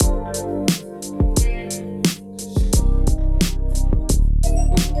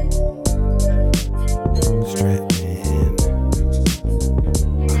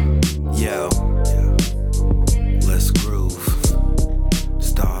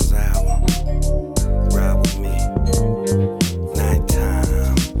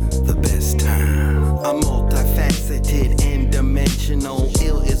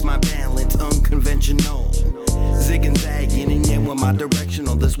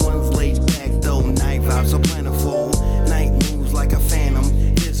one's laid back though. Night vibes are plentiful. Night moves like a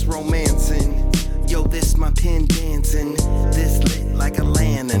phantom. This romancing. Yo, this my pen dancing. This lit like a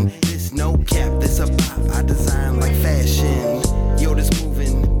lantern. This no cap, this a bop I design like fashion. Yo, this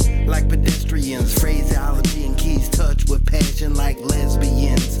moving like pedestrians. Phraseology and keys touch with passion like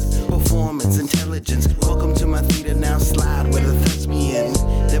lesbians. Performance intelligence. Welcome to my theater, now slide with a thespian.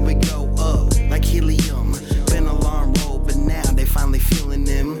 Then we go up like helium. Been a long road, but now they finally feeling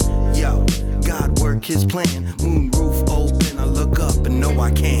them. Yo, God work his plan. Moon roof open, I look up and know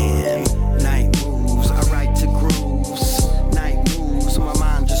I can. Night moves, I write to grooves. Night moves, my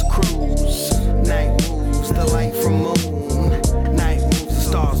mind just cruise. Night moves, the light from moon. Night moves, the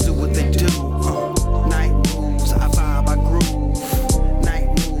stars do what they do. Night moves, I vibe, I groove. Night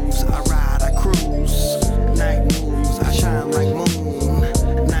moves, I ride, I cruise. Night moves, I shine like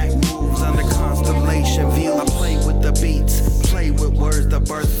moon. Night moves under constellation view. I play with the beats, play with words, the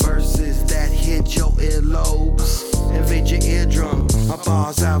birth verses that hit your earlobes. Invade your eardrum, my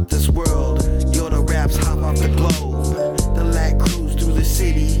bars out this world. Yo, the raps hop off the globe. The lat cruise through the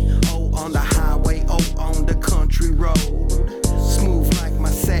city. Oh, on the highway, oh, on the country road. Smooth like my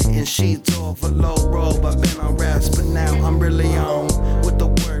satin sheets off a low robe. I've been on raps, but now I'm really on. With the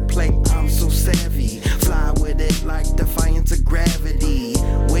wordplay, I'm so savvy. Fly with it like defiance of gravity.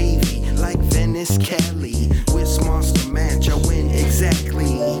 Wavy like Venice, Cali. With monster match, I win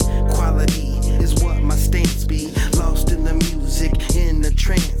exactly. Quality is what my stance be. Lost in the music, in the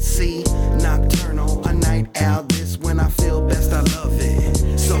trance. See, nocturnal, a night owl. This when I feel best, I love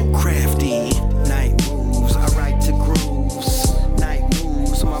it. So crafty. Night moves, I write to grooves. Night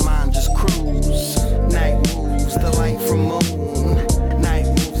moves, my mind just cruise. Night moves, the light from moon. Night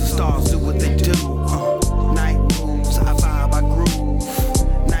moves, the stars do what they do. Night moves, I vibe, I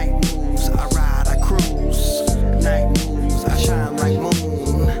groove. Night moves, I ride, I cruise. Night moves, I shine like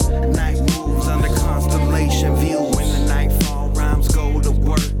moon. Night moves under constellation view. When the nightfall rhymes go to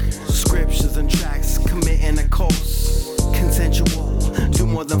work. Scriptures and tracks committing a course. Consensual, do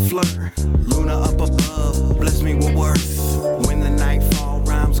more than flirt. Luna up above, bless me with worth. When the nightfall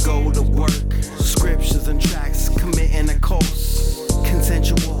rhymes go to work. Scriptures and tracks committing a course.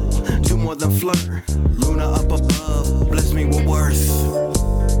 Consensual, do more than flirt. Luna up above, bless me with worth.